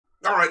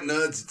Alright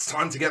nerds, it's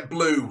time to get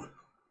blue.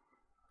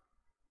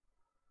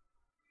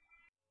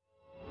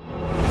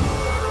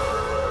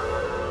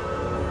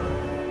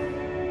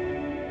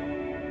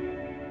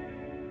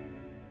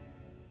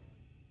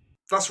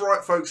 That's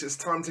right folks, it's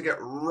time to get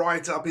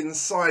right up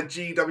inside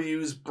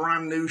GW's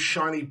brand new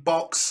shiny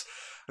box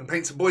and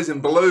paint some boys in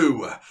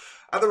blue.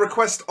 At the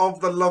request of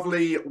the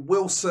lovely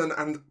Wilson,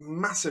 and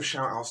massive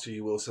shout outs to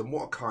you Wilson,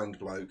 what a kind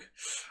bloke.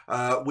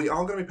 We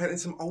are going to be painting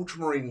some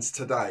Ultramarines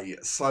today.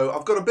 So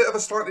I've got a bit of a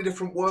slightly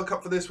different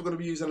workup for this. We're going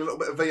to be using a little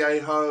bit of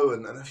Vallejo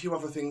and a few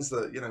other things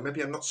that, you know,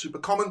 maybe are not super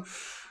common.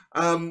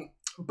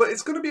 But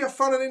it's going to be a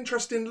fun and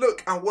interesting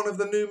look at one of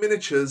the new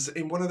miniatures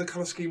in one of the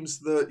colour schemes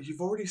that you've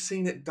already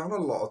seen it done a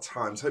lot of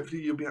times.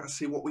 Hopefully you'll be able to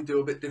see what we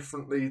do a bit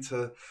differently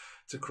to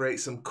create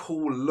some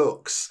cool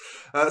looks.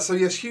 So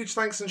yes, huge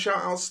thanks and shout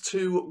outs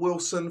to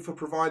Wilson for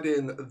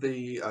providing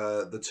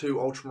the two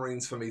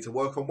Ultramarines for me to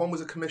work on. One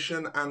was a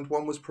commission and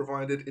one was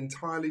provided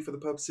entirely for the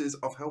purposes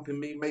of helping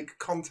me make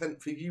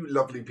content for you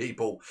lovely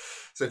people.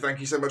 So thank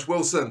you so much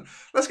Wilson.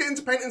 Let's get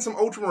into painting some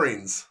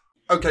Ultramarines.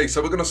 Okay,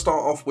 so we're going to start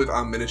off with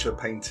our miniature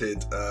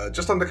painted,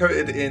 just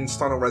undercoated in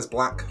Stynel Res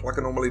Black, like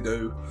I normally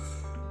do.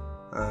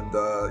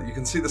 And you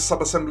can see the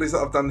sub-assemblies that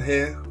I've done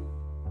here.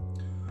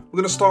 We're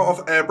going to start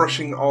off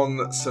airbrushing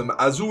on some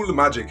Azul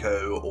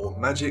Magico, or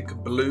Magic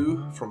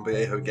Blue, from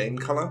Vallejo Game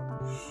Colour.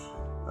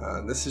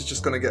 And this is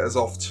just going to get us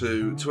off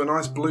to a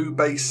nice blue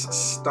base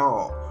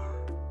start.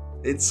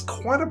 It's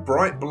quite a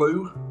bright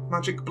blue,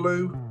 Magic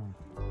Blue.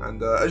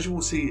 And as you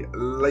will see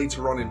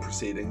later on in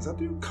proceedings, I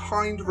do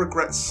kind of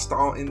regret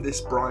starting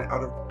this bright.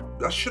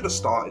 I should have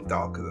started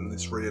darker than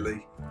this,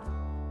 really.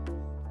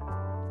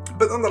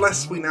 But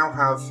nonetheless, we now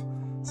have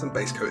some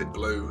base coated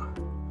blue.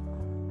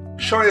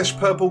 Shyish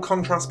Purple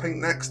contrast paint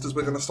next, as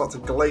we're going to start to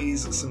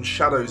glaze some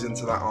shadows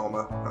into that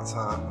armour. That's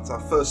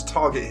our first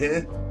target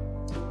here.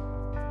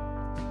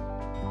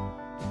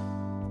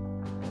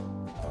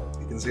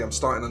 You can see I'm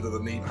starting under the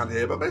knee pad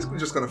here, but basically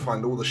just going to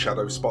find all the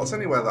shadow spots,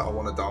 anywhere that I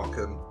want to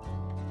darken.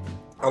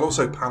 I'll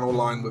also panel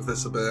line with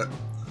this a bit,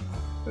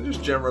 and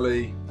just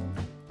generally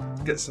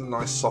get some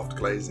nice soft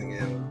glazing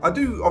in. I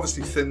do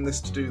obviously thin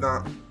this to do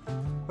that.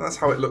 That's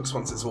how it looks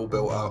once it's all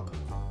built up.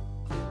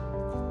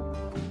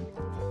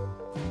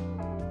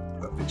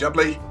 Lovely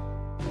jubbly.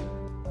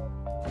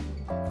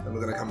 Then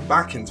we're going to come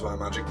back into our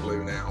magic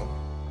blue now.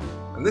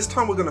 And this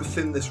time we're going to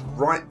thin this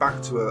right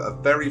back to a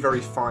very, very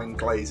fine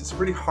glaze. It's a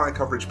really high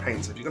coverage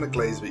paint, so if you're going to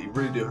glaze it, you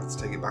really do have to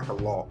take it back a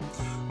lot.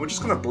 We're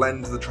just going to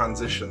blend the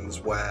transitions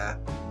where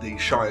the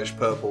Shyish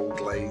Purple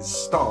glaze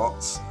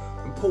starts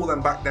and pull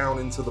them back down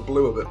into the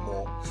blue a bit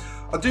more.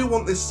 I do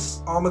want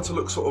this armour to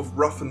look sort of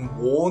rough and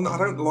worn. I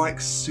don't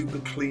like super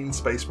clean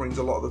Space Marines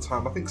a lot of the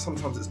time. I think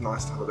sometimes it's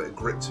nice to have a bit of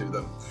grit to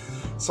them.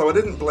 So I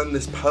didn't blend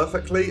this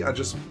perfectly. I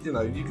just, you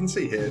know, you can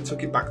see here,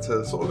 took it back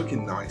to sort of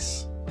looking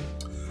nice.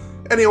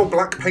 Any old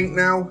black paint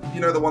now,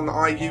 you know, the one that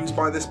I use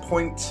by this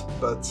point,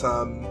 but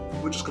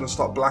we're just going to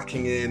start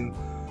blacking in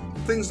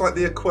things like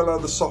the Aquila,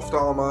 the soft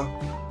armour,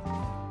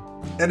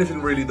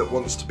 anything really that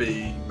wants to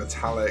be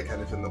metallic,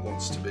 anything that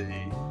wants to be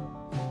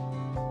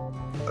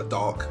a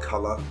dark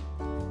colour.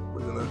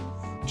 We're going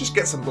to just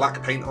get some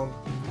black paint on.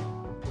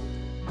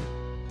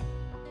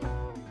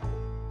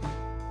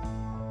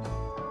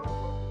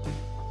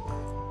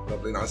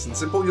 Lovely, nice and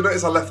simple. You'll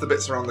notice I left the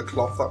bits around the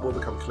cloth, that will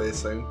become clear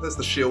soon. There's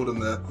the shield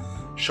and the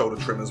shoulder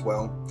trim as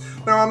well.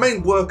 Now our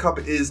main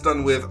workup is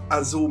done with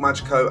Azul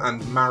Magico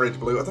and Married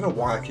Blue. I don't know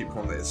why I keep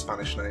calling it a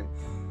Spanish name.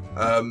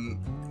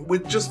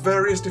 With just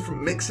various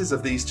different mixes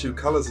of these two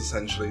colours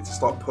essentially to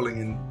start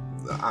pulling in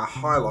our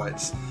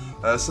highlights.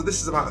 So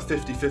this is about a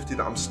 50-50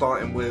 that I'm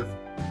starting with,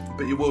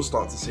 but you will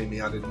start to see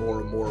me adding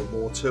more and more and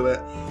more to it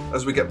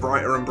as we get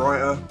brighter and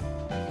brighter.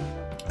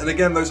 And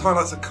again, those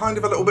highlights are kind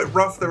of a little bit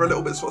rough, they're a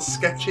little bit sort of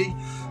sketchy,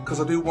 because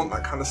I do want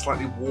that kind of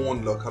slightly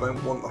worn look. I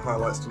don't want the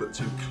highlights to look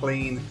too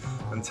clean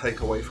and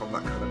take away from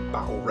that kind of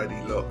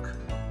battle-ready look.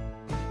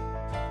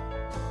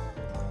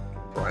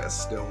 Brighter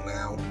still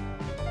now.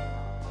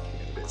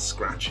 Getting a bit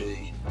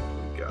scratchy.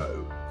 There we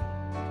go.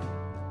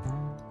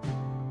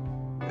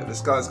 Yeah,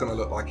 this guy's going to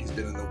look like he's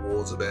been in the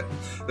wars a bit.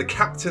 The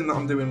captain that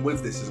I'm doing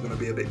with this is going to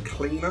be a bit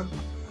cleaner.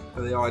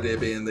 And the idea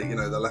being that, you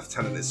know, the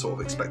lieutenant is sort of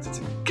expected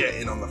to get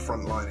in on the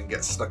front line and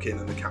get stuck in,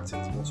 and the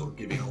captain's more sort of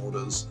giving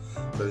orders,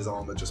 so his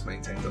armour just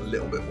maintains a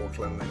little bit more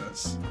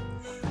cleanliness.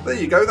 There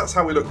you go, that's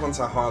how we look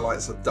once our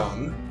highlights are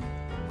done.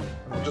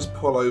 And I'll just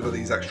pull over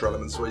these extra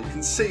elements where you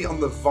can see on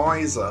the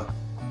visor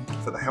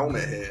for the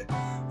helmet here,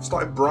 I've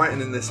started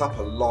brightening this up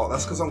a lot.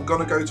 That's because I'm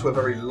going to go to a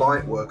very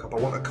light workup. I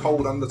want a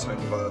cold undertone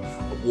with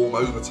a warm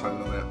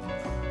overtone on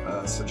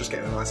it. So just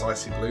getting a nice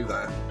icy blue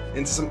there.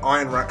 Into some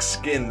Ionrach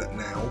Skin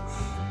now.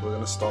 We're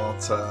going to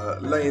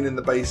start laying in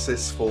the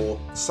basis for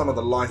some of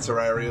the lighter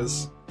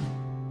areas.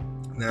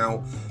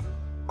 Now,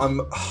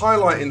 I'm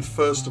highlighting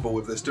first of all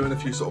with this, doing a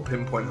few sort of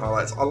pinpoint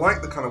highlights. I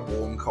like the kind of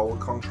warm, cold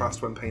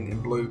contrast when painting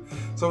blue.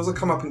 So as I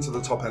come up into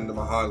the top end of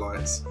my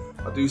highlights,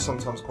 I do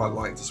sometimes quite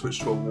like to switch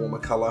to a warmer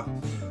colour.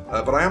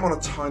 But I am on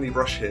a tiny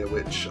brush here,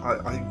 which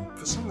I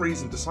for some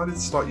reason decided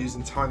to start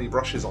using tiny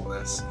brushes on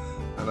this.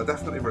 and I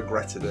definitely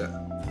regretted it.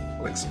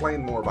 I'll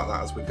explain more about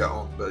that as we get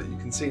on, but you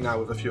can see now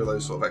with a few of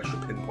those sort of extra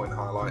pinpoint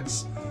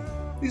highlights,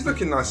 he's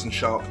looking nice and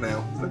sharp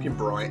now, he's looking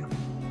bright.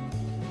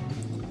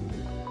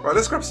 Right,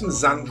 let's grab some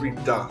Zandri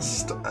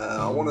Dust.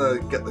 I want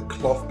to get the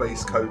cloth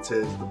base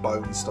coated, the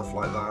bone, stuff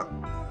like that.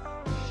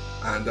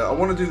 And I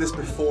want to do this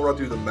before I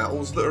do the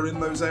metals that are in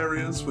those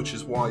areas, which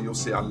is why you'll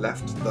see I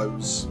left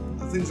those,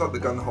 things like the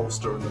gun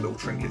holster and the little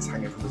trinkets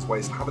hanging from his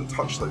waist. I haven't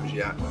touched those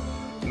yet.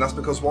 And that's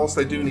because whilst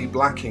they do need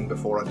blacking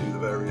before I do the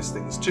various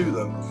things to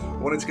them, I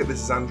wanted to get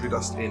this Zandri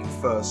Dust in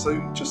first. So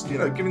just, you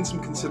know, giving some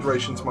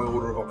consideration to my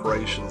order of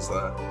operations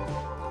there.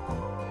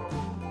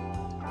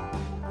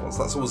 Once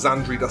that's all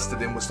Zandri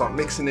dusted in, we'll start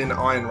mixing in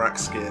Ionrach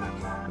Skin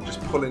and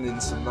just pulling in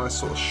some nice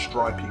sort of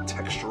stripy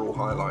textural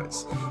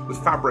highlights.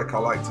 With fabric, I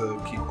like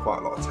to keep quite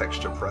a lot of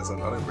texture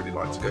present. I don't really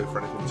like to go for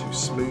anything too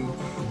smooth,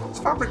 because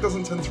fabric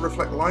doesn't tend to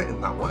reflect light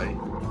in that way.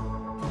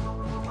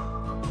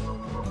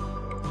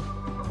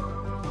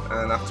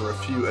 And after a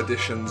few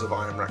additions of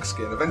Ionrach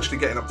Skin, eventually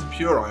getting up to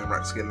pure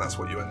Ionrach Skin, that's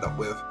what you end up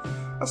with.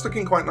 That's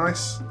looking quite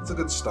nice. It's a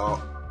good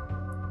start.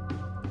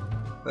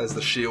 There's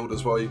the shield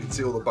as well. You can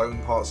see all the bone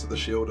parts of the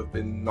shield have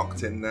been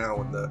knocked in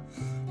now, and the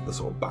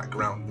sort of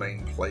background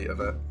main plate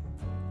of it.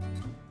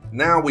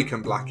 Now we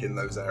can black in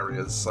those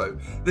areas. So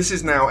this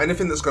is now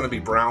anything that's going to be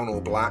brown or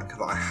black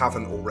that I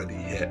haven't already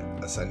hit,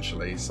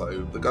 essentially.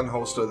 So the gun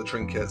holster, the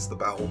trinkets, the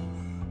belt,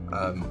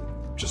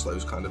 just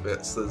those kind of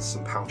bits. There's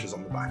some pouches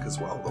on the back as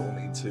well that will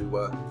need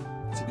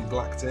to be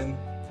blacked in.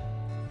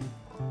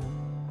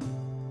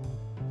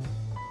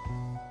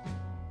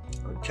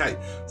 Okay,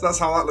 so that's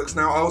how that looks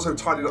now. I also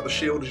tidied up the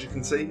shield, as you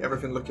can see.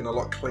 Everything looking a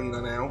lot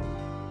cleaner now.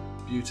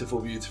 Beautiful,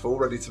 beautiful.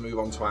 Ready to move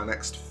on to our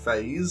next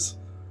phase.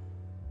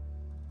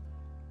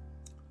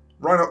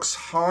 Rhinox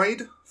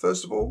Hide,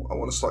 first of all. I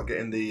want to start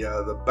getting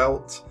the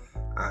belt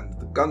and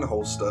the gun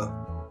holster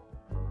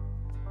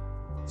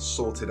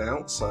sorted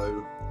out.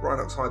 So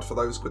Rhinox Hide for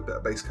those, good bit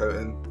of base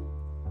coating.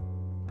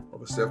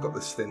 Obviously I've got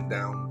this thinned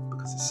down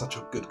because it's such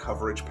a good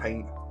coverage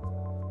paint.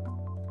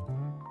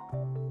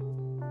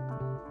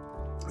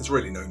 There's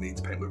really no need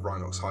to paint with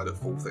Rhinox Hide at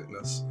full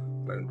thickness.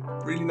 I don't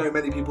really know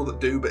many people that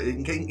do, but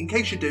in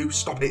case you do,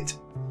 stop it.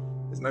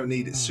 There's no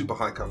need, it's super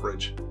high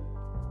coverage.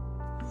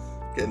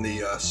 Getting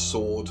the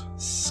sword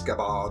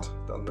scabbard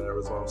done there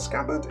as well.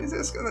 Scabbard? Is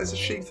it? No, it's a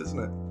sheath, isn't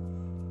it?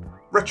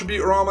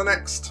 Retributor Armour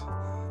next.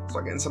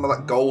 Start getting some of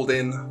that gold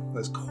in.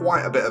 There's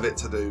quite a bit of it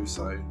to do,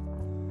 so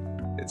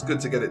it's good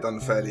to get it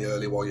done fairly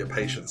early while your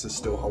patience is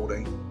still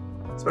holding.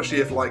 Especially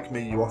if, like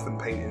me, you often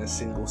paint in a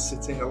single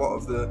sitting. A lot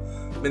of the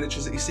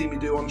miniatures that you see me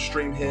do on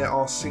stream here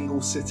are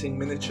single sitting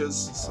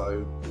miniatures,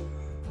 so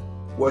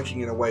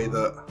working in a way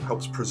that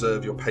helps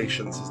preserve your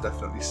patience is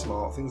definitely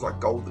smart. Things like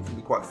gold that can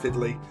be quite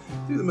fiddly,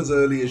 do them as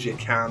early as you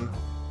can.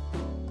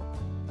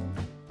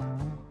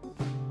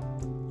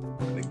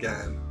 And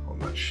again, on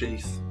that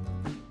sheath.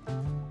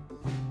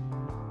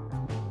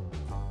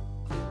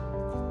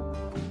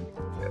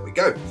 There we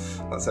go.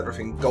 That's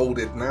everything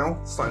golded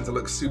now. Starting to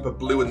look super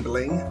blue and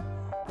bling,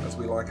 as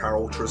we like our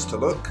ultras to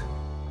look.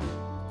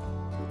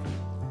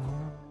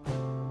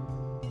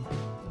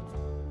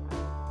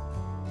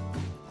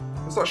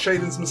 I'll start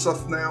shading some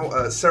stuff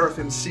now.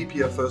 Seraphim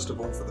Sepia first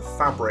of all for the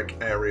fabric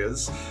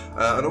areas,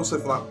 and also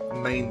for that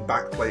main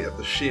backplate of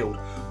the shield.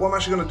 What I'm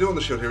actually going to do on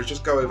the shield here is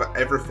just go over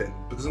everything,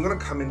 because I'm going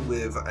to come in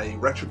with a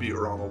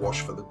Retributor Armour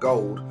wash for the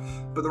gold,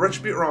 but the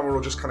Retributor Armour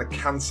will just kind of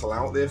cancel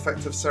out the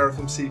effect of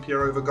Seraphim Sepia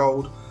over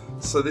gold.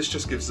 So this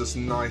just gives us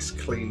nice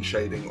clean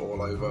shading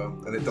all over,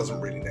 and it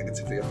doesn't really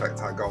negatively affect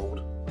our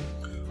gold.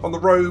 On the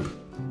robe,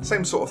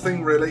 same sort of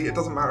thing really. It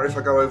doesn't matter if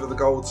I go over the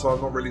gold, so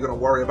I'm not really going to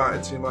worry about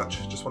it too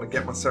much. Just want to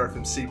get my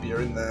Seraphim Sepia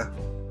in there.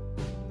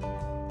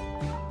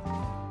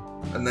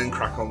 And then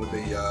crack on with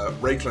the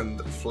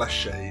Reikland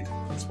Fleshshade.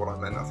 That's what I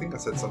meant. I think I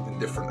said something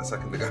different a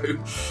second ago.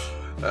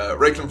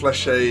 Reikland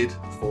Fleshshade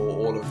for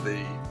all of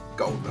the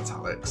gold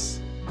metallics.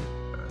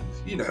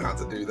 You know how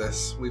to do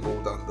this. We've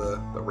all done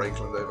the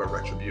Reikland over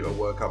Retributor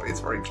workup. It's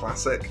very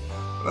classic,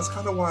 and that's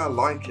kind of why I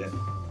like it.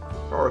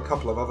 There are a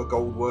couple of other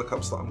gold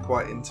workups that I'm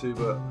quite into,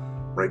 but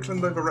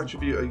Reikland over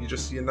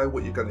Retributor, you know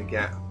what you're going to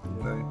get.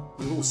 You know,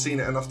 we've all seen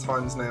it enough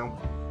times now.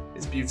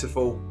 It's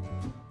beautiful.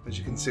 As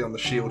you can see on the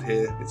shield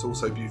here, it's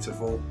also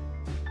beautiful.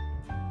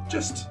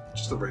 Just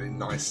a really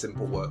nice,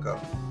 simple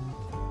workup.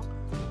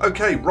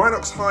 Okay,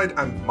 Rhinox Hide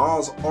and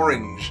Mars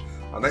Orange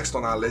are next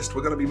on our list.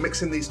 We're going to be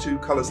mixing these two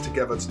colours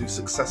together to do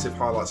successive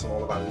highlights on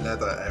all of our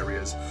leather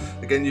areas.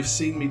 Again, you've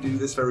seen me do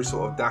this very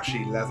sort of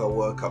dashy leather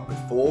workup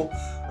before.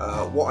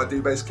 What I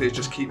do basically is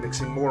just keep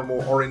mixing more and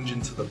more orange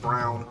into the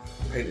brown,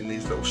 painting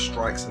these little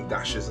strikes and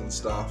dashes and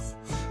stuff.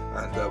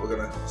 And we're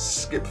going to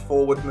skip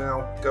forward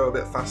now, go a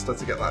bit faster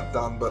to get that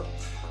done. But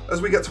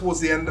as we get towards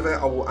the end of it,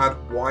 I will add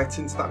white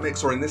into that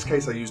mix, or in this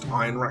case I used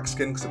Ionrach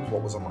Skin because it was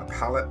what was on my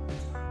palette.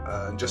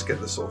 And just get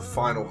the sort of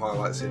final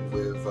highlights in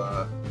with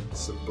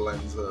some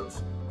blends of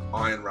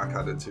Ionrach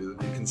added to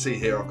them. You can see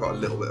here I've got a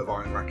little bit of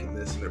Ionrach in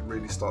this, and it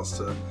really starts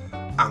to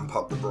amp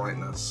up the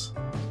brightness.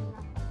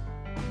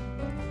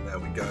 There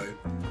we go.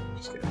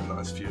 Just getting a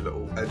nice few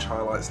little edge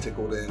highlights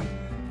tickled in.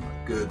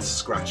 good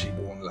scratchy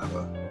worn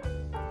leather.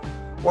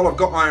 While I've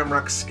got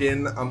Ionrach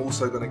Skin, I'm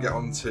also going to get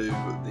onto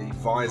the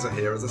visor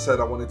here. As I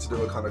said, I wanted to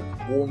do a kind of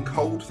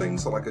warm-cold thing,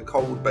 so like a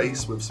cold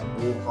base with some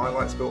warm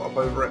highlights built up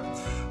over it.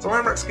 So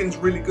Ionrach Skin's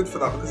really good for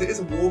that because it is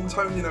a warm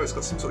tone, you know, it's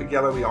got some sort of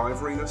yellowy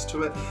ivoryness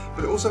to it,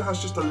 but it also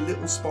has just a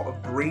little spot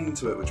of green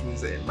to it, which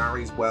means that it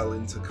marries well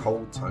into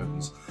cold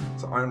tones.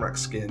 So Ionrach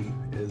Skin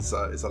is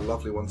a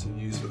lovely one to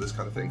use for this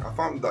kind of thing. I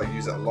found that I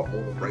use it a lot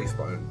more than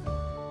Wraithbone.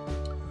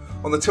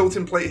 On the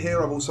tilting plate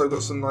here, I've also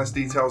got some nice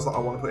details that I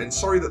want to put in.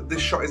 Sorry that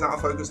this shot is out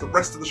of focus. The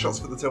rest of the shots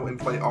for the tilting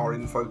plate are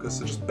in focus,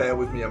 so just bear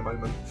with me a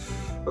moment.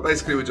 But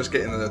basically, we're just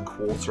getting a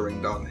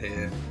quartering done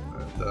here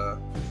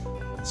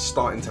and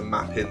starting to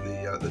map in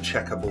the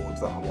checkerboard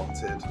that I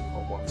wanted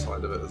on one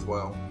side of it as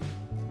well.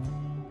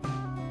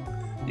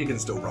 You can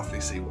still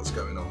roughly see what's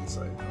going on,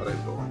 so I don't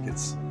feel like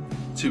it's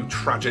too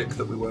tragic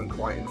that we weren't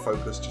quite in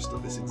focus just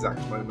at this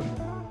exact moment.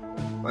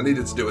 I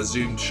needed to do a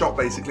zoomed shot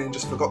basically and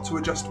just forgot to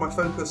adjust my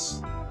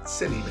focus.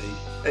 Silly me.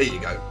 There you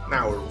go.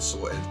 Now we're all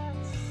sorted.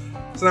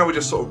 So now we're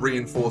just sort of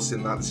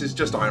reinforcing that. This is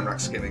just Ionrach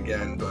Skin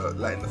again, but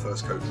letting the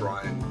first coat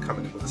dry and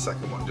coming in with the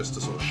second one just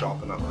to sort of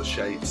sharpen up the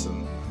shapes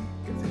and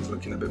get things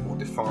looking a bit more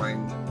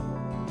defined.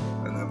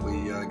 And then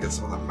we get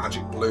some of that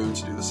magic blue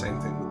to do the same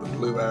thing with the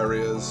blue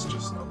areas.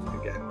 Just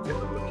again, get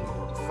them looking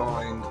more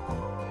defined.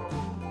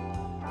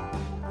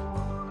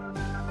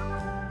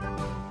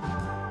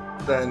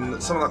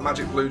 Then some of that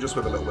magic blue just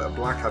with a little bit of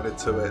black added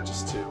to it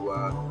just to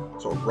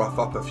sort of rough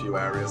up a few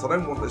areas. I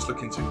don't want this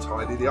looking too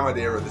tidy. The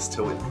idea of this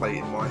tilted plate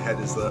in my head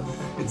is that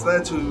it's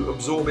there to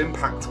absorb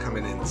impact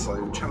coming in,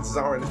 so chances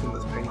are anything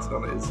that's painted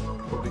on it is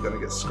probably going to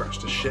get scratched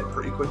to shit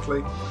pretty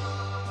quickly.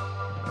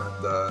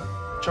 And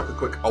chuck a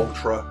quick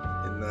Ultra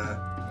in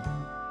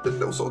there. The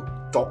little sort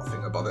of dot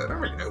thing above it, I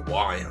don't really know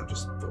why, I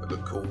just thought it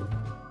looked cool.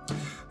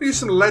 Use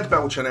some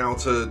Leadbelcher now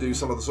to do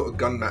some of the sort of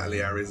gunmetal-y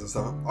areas and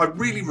stuff. I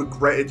really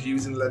regretted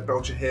using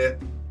Leadbelcher here.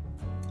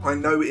 I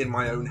know in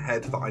my own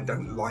head that I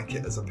don't like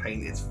it as a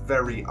paint. It's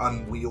very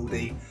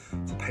unwieldy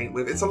to paint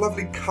with. It's a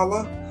lovely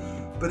colour,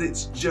 but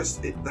it's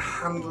just, the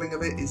handling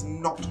of it is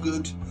not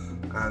good.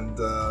 And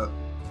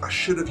I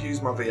should have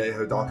used my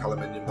Vallejo dark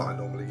aluminium that I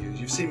normally use.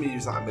 You've seen me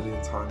use that a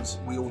million times.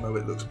 We all know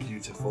it looks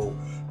beautiful,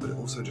 but it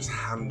also just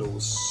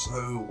handles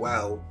so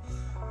well.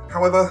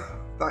 However,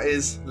 that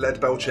is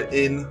Leadbelcher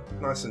in,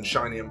 nice and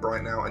shiny and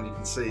bright now, and you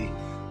can see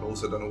I've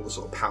also done all the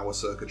sort of power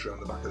circuitry on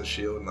the back of the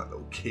shield and that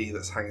little key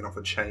that's hanging off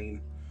a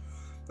chain.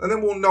 And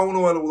then we'll Nuln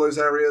Oil all those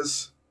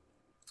areas.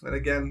 And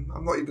again,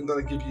 I'm not even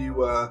going to give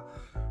you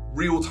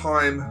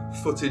real-time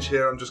footage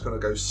here. I'm just going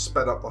to go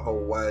sped up the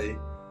whole way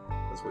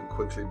as we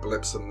quickly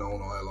blip some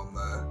Nuln Oil on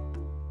there.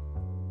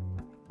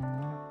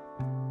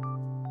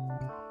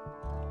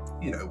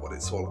 You know what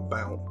it's all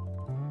about.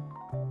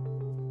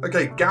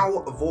 Okay,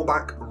 Gal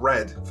Vorbak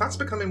Red. That's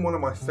becoming one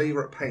of my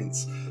favourite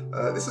paints.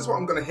 This is what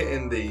I'm going to hit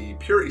in the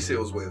Purity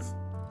Seals with.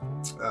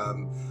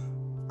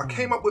 I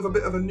came up with a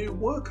bit of a new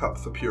workup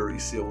for Purity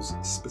Seals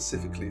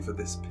specifically for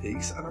this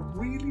piece, and I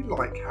really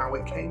like how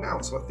it came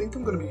out, so I think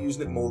I'm going to be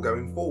using it more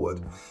going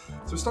forward.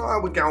 So we start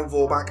out with Gal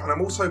Vorbak, and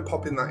I'm also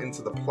popping that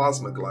into the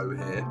Plasma Glow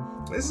here.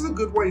 This is a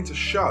good way to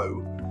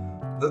show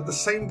that the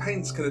same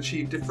paints can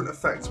achieve different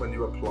effects when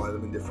you apply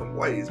them in different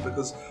ways,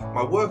 because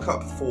my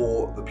workup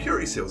for the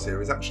Purity Seals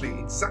here is actually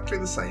exactly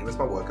the same as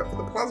my workup for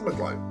the Plasma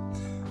Glow.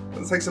 I'm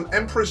going to take some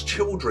Emperor's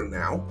Children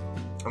now,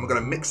 and we're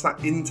going to mix that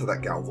into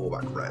that Gal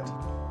Vorbak Red.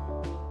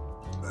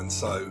 And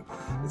so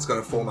it's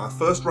going to form our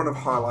first run of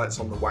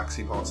highlights on the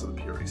waxy parts of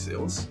the Purity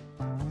Seals.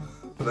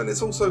 But then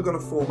it's also going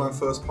to form our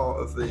first part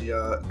of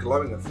the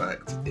glowing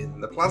effect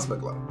in the Plasma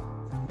Glow.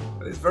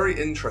 And it's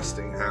very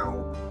interesting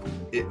how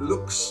it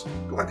looks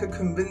like a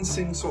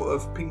convincing sort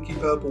of pinky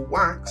purple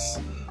wax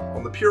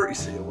on the Purity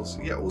Seals,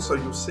 yet also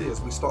you'll see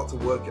as we start to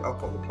work it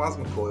up on the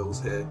plasma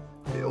coils here,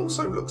 it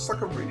also looks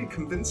like a really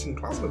convincing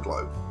Plasma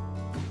Glow.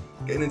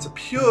 Getting into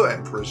pure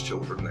Emperor's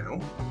Children now.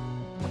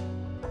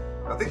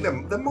 I think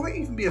there might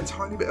even be a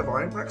tiny bit of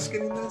Ionrach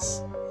Skin in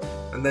this,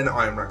 and then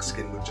Ionrach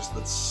Skin with just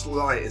the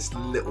slightest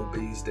little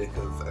bee's dick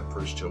of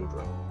Emperor's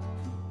Children.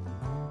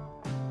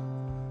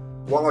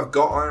 While I've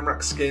got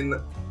Ionrach Skin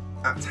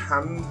at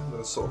hand, I'm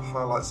going to sort of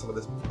highlight some of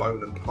this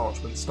bone and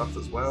parchment stuff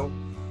as well.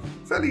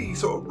 Fairly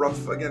sort of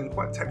rough, again,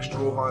 quite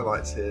textural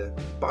highlights here.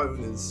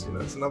 Bone is, you know,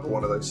 it's another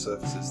one of those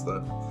surfaces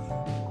that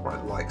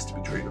quite likes to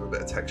be treated with a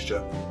bit of texture.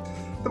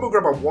 Then we'll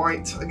grab a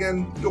white,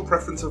 again, your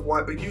preference of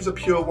white, but use a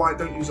pure white,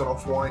 don't use an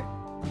off-white,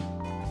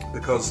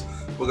 because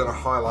we're going to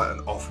highlight an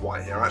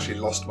off-white here. I actually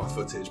lost my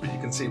footage, but you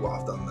can see what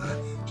I've done there.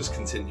 Just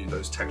continue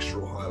those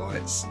textural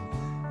highlights.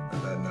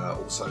 And then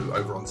also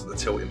over onto the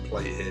tilting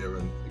plate here,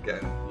 and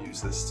again,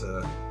 use this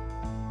to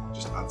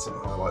just add some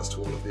highlights to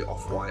all of the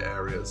off-white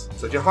areas.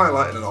 So if you're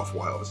highlighting an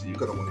off-white, obviously you're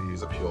going to want to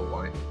use a pure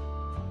white.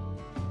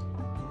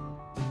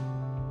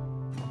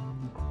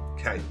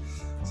 Okay,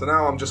 so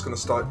now I'm just going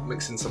to start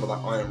mixing some of that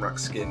Ionrach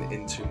Skin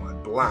into my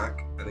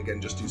black, and again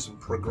just do some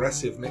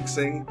progressive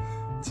mixing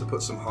to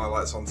put some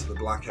highlights onto the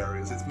black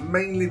areas. It's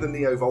mainly the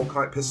Neo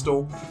Volkite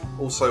pistol,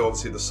 also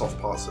obviously the soft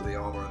parts of the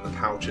armour and the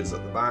pouches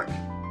at the back.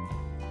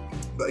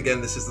 But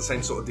again, this is the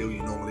same sort of deal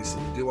you normally see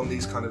me do on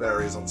these kind of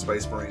areas on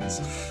Space Marines.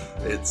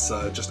 It's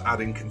just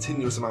adding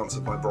continuous amounts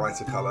of my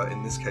brighter colour.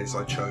 In this case,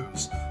 I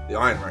chose the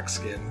Ionrach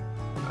Skin,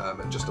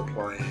 and just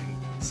applying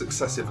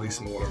successively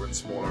smaller and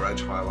smaller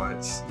edge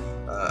highlights.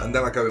 And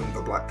then I go in with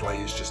the black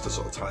glaze just to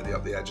sort of tidy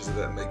up the edges of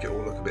it and make it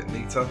all look a bit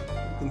neater.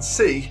 You can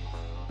see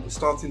we're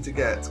starting to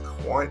get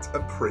quite a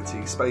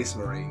pretty Space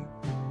Marine.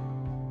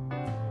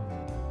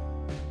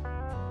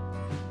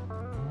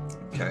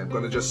 Okay, I'm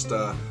going to just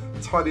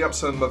tidy up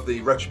some of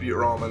the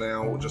Retributor Armour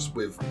now, just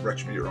with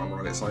Retributor Armour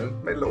on its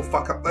own. Made a little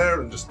fuck up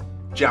there and just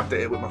jabbed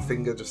it in with my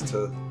finger just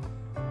to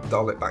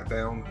dull it back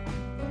down.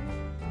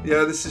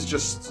 Yeah, this is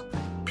just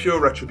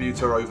pure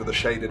Retributor over the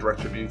shaded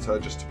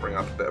Retributor, just to bring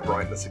up a bit of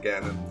brightness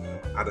again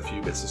and add a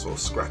few bits of sort of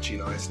scratchy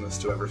niceness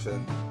to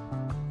everything.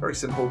 Very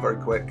simple,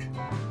 very quick.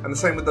 And the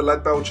same with the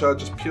Leadbelcher,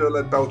 just pure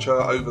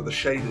Leadbelcher over the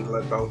shaded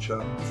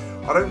Leadbelcher.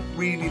 I don't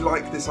really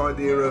like this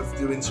idea of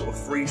doing sort of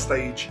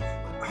 3-stage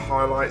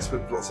highlights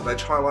with lots of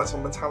edge highlights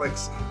on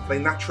metallics. They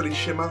naturally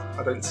shimmer,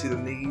 I don't see the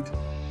need.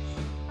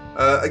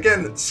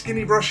 Again,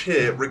 skinny brush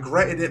here,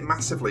 regretted it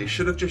massively.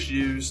 Should have just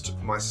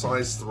used my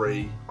size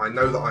 3. I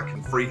know that I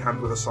can freehand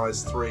with a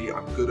size 3.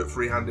 I'm good at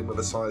freehanding with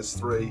a size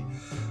 3.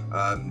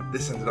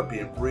 This ended up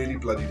being really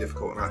bloody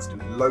difficult and I had to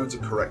do loads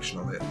of correction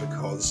on it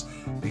because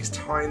these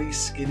tiny,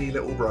 skinny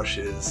little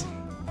brushes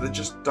that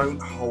just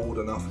don't hold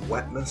enough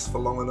wetness for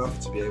long enough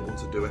to be able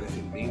to do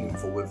anything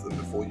meaningful with them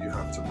before you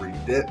have to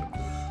re-dip.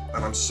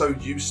 And I'm so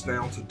used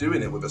now to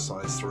doing it with a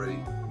size 3,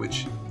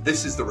 which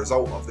this is the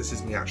result of. This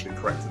is me actually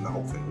correcting the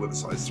whole thing with a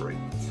size 3.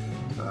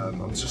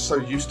 I'm just so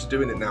used to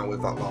doing it now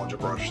with that larger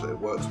brush that it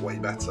works way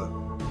better.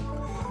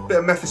 Bit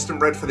of Mehpiston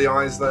Red for the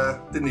eyes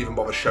there. Didn't even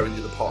bother showing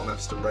you the part of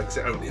Mehpiston Red because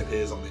it only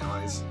appears on the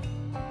eyes.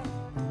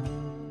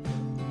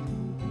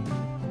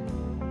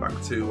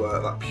 Back to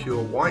that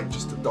pure white,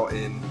 just to dot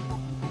in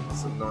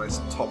some nice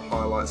top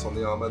highlights on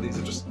the armour. These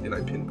are just, you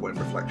know, pinpoint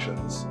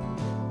reflections,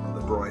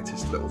 the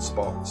brightest little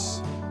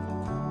spots,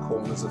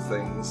 corners of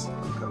things,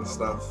 that kind of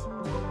stuff.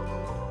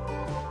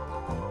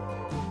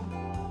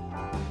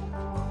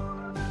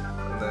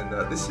 And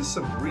then this is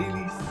some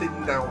really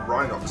thinned down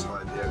Rhinox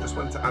Hide here. I just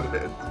wanted to add a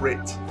bit of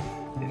grit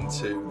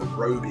into the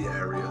roby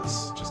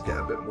areas, just get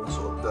a bit more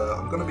sort of dirt.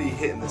 I'm going to be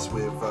hitting this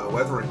with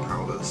weathering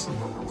powders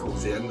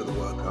towards the end of the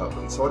workup,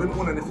 and so I didn't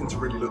want anything to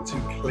really look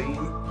too clean,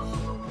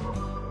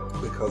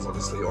 because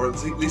obviously, or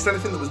at least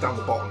anything that was down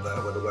the bottom there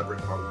where the weathering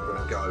powders were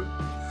going to go.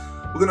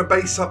 We're going to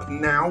base up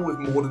now with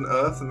Mordant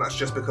Earth, and that's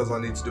just because I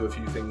need to do a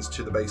few things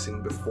to the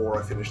basing before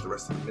I finish the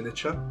rest of the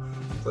miniature.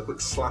 So a quick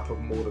slap of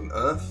Mordant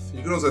Earth.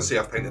 You can also see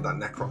I've painted that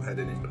Necron head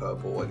in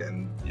purple.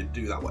 Again, you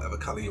do that whatever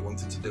colour you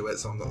wanted to do it,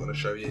 so I'm not going to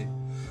show you.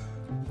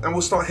 And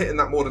we'll start hitting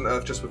that Mordant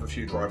Earth just with a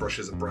few dry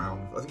brushes of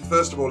brown. I think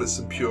first of all it's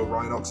some pure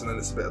Rhinox, and then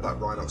it's a bit of that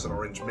Rhinox and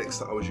orange mix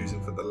that I was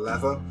using for the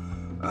leather.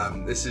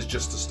 This is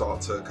just to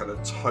start to kind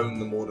of tone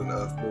the Mordant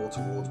Earth more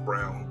towards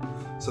brown,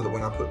 so that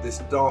when I put this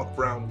dark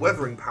brown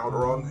weathering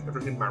powder on,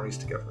 everything marries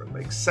together and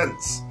makes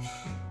sense.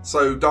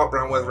 So dark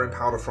brown weathering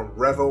powder from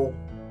Revel,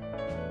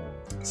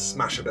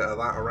 smash a bit of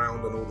that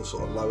around on all the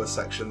sort of lower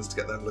sections to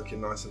get them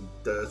looking nice and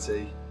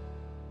dirty.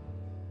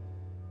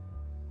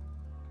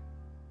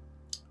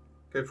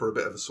 Go for a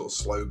bit of a sort of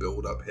slow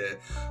build up here.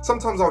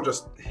 Sometimes I'll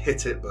just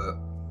hit it, but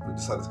we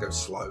decided to go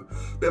slow.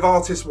 Bit of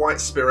Artist White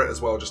Spirit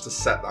as well, just to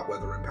set that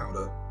weathering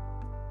powder.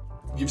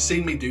 You've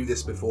seen me do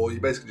this before. You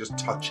basically just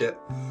touch it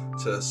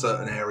to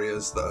certain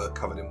areas that are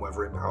covered in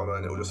weathering powder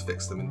and it will just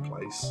fix them in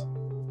place.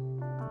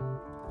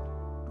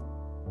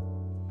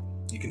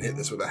 You can hit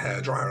this with a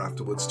hairdryer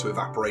afterwards to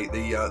evaporate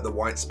the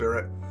white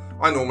spirit.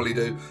 I normally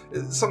do.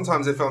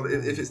 Sometimes if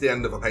it's the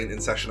end of a painting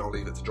session, I'll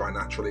leave it to dry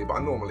naturally, but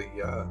I normally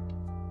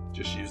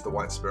just use the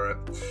white spirit.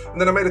 And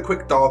then I made a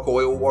quick dark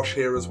oil wash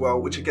here as well,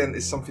 which again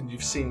is something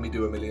you've seen me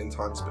do a million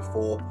times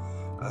before.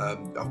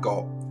 I've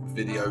got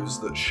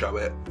videos that show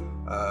it.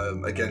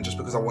 Again, just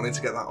because I wanted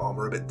to get that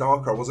armour a bit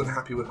darker. I wasn't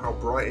happy with how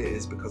bright it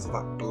is because of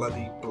that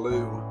bloody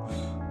blue.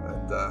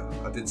 And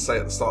I did say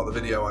at the start of the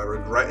video I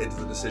regretted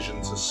the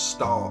decision to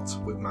start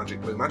with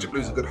Magic Blue. Magic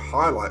Blue is a good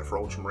highlight for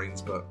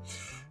Ultramarines, but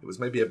it was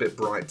maybe a bit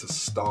bright to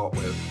start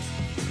with.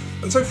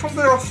 And so from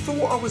there I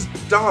thought I was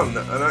done,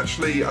 and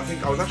actually I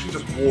think I was actually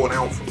just worn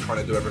out from trying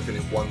to do everything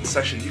in one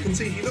session. You can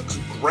see he looks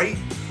great,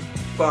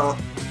 but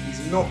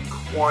he's not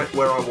quite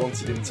where I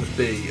wanted him to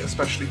be,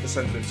 especially for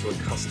sending him to a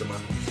customer.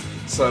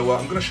 So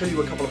I'm going to show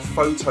you a couple of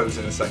photos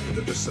in a second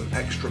of just some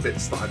extra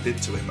bits that I did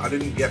to him. I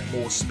didn't get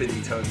more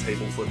spinny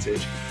turntable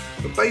footage,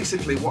 but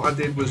basically what I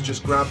did was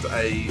just grabbed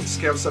a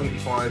scale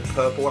 75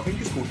 purple, I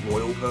think it's called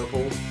Royal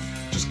Purple,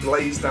 just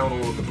glazed down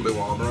all of the blue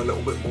armour a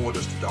little bit more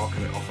just to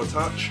darken it off a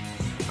touch,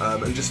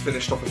 and just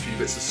finished off a few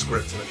bits of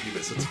script and a few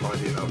bits of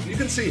tidying up. You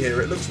can see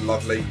here it looks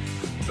lovely,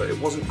 but it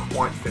wasn't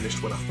quite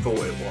finished when I thought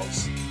it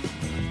was.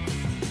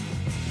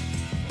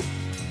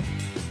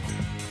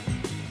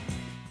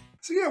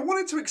 So yeah, I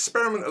wanted to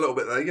experiment a little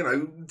bit there, you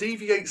know,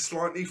 deviate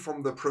slightly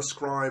from the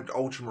prescribed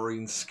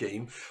Ultramarine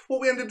scheme.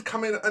 What we ended up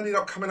coming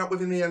up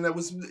with in the end, it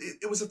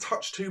was a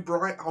touch too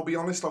bright, I'll be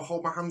honest, I'll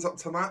hold my hands up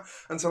to that.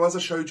 And so as I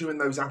showed you in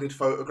those added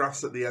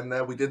photographs at the end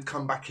there, we did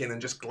come back in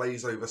and just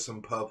glaze over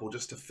some purple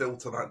just to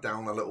filter that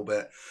down a little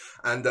bit.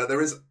 And there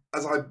is,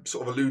 as I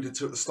sort of alluded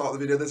to at the start of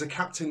the video, there's a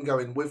captain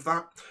going with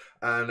that.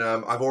 And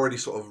I've already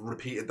sort of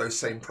repeated those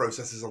same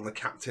processes on the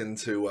captain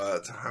to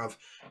have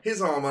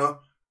his armour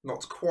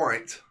not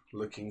quite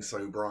looking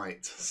so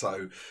bright.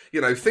 So, you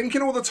know,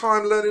 thinking all the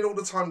time, learning all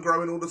the time,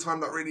 growing all the time,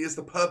 that really is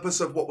the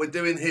purpose of what we're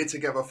doing here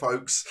together,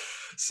 folks.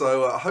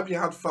 So I hope you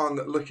had fun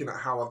looking at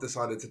how I've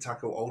decided to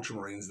tackle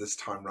Ultramarines this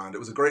time round. It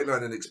was a great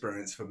learning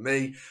experience for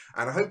me,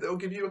 and I hope that will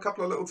give you a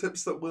couple of little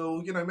tips that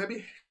will, you know,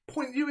 maybe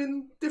point you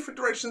in different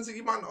directions that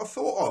you might not have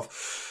thought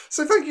of.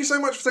 So thank you so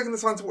much for taking the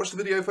time to watch the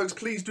video, folks.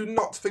 Please do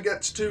not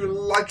forget to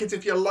like it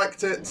if you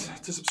liked it,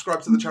 to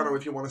subscribe to the channel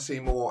if you want to see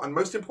more, and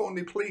most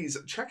importantly, please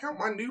check out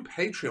my new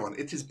Patreon.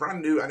 It is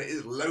brand new and it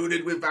is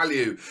loaded with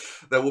value.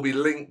 There will be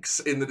links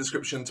in the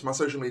description to my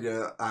social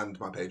media and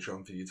my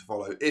Patreon for you to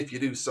follow if you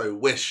do so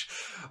wish.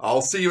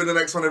 I'll see you in the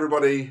next one,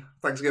 everybody.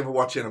 Thanks again for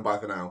watching, and bye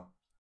for now.